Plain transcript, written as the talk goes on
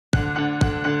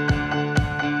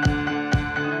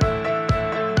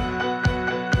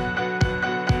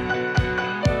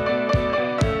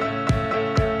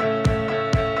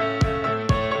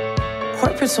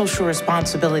Corporate social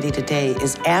responsibility today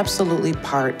is absolutely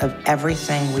part of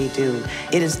everything we do.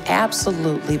 It is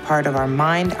absolutely part of our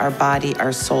mind, our body,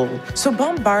 our soul. So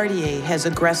Bombardier has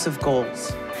aggressive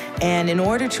goals. And in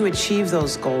order to achieve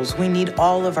those goals, we need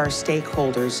all of our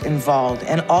stakeholders involved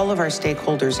and all of our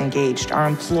stakeholders engaged, our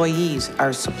employees,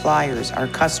 our suppliers, our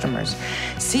customers.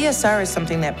 CSR is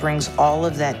something that brings all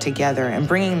of that together and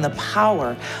bringing the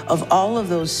power of all of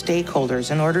those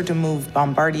stakeholders in order to move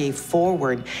Bombardier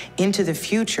forward into the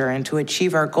future and to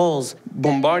achieve our goals.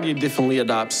 Bombardier definitely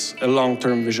adopts a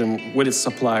long-term vision with its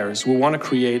suppliers. We want to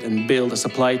create and build a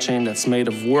supply chain that's made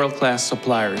of world-class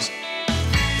suppliers.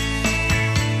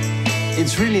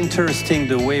 It's really interesting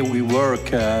the way we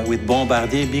work with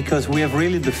Bombardier because we have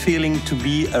really the feeling to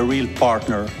be a real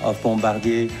partner of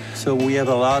Bombardier. So we have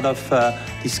a lot of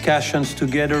discussions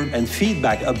together and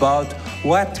feedback about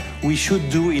what we should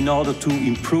do in order to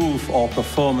improve our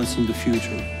performance in the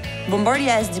future.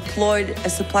 Bombardier has deployed a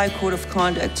supply code of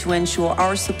conduct to ensure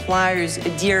our suppliers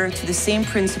adhere to the same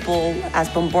principle as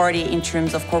Bombardier in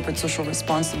terms of corporate social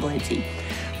responsibility.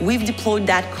 We've deployed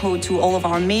that code to all of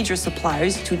our major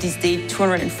suppliers. To this date,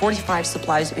 245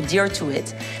 suppliers adhere to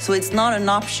it. So it's not an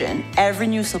option. Every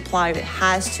new supplier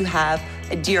has to have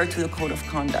adhere to the code of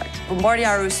conduct. Bombardier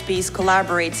Aerospace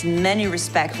collaborates in many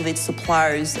respects with its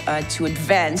suppliers to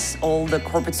advance all the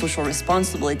corporate social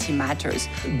responsibility matters.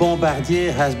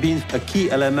 Bombardier has been a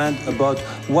key element about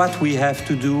what we have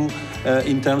to do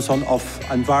in terms of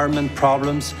environment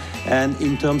problems and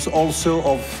in terms also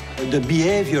of the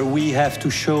behavior we have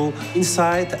to show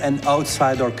inside and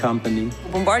outside our company.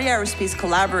 Bombardier Aerospace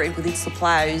collaborates with its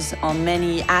suppliers on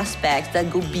many aspects that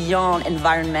go beyond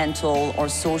environmental or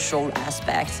social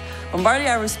aspects. Bombardier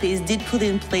Aerospace did put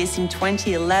in place in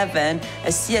 2011 a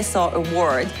CSR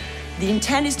award. The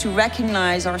intent is to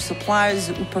recognize our suppliers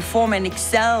who perform and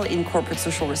excel in corporate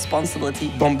social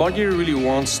responsibility. Bombardier really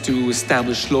wants to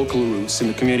establish local roots in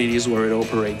the communities where it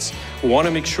operates. We want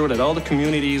to make sure that all the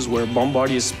communities where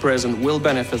Bombardier is present will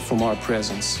benefit from our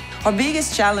presence. Our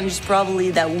biggest challenge is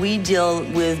probably that we deal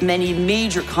with many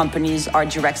major companies, our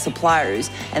direct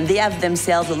suppliers, and they have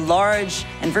themselves a large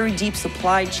and very deep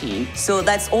supply chain. So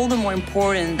that's all the more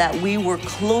important that we work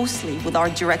closely with our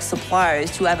direct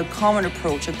suppliers to have a common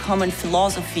approach, a common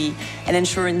philosophy, and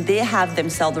ensuring they have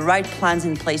themselves the right plans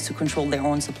in place to control their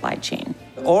own supply chain.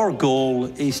 Our goal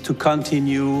is to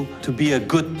continue to be a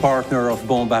good partner of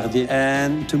Bombardier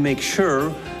and to make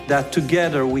sure that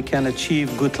together we can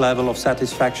achieve good level of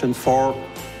satisfaction for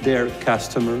their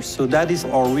customers. So that is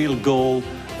our real goal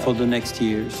for the next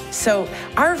years. So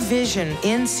our vision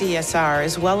in CSR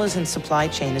as well as in supply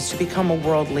chain is to become a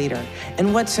world leader.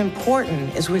 And what's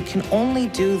important is we can only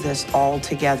do this all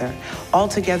together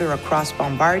across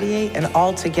Bombardier and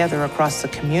all together across the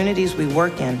communities we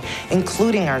work in,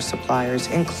 including our suppliers,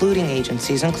 including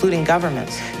agencies, including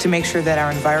governments, to make sure that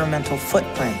our environmental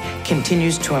footprint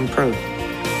continues to improve.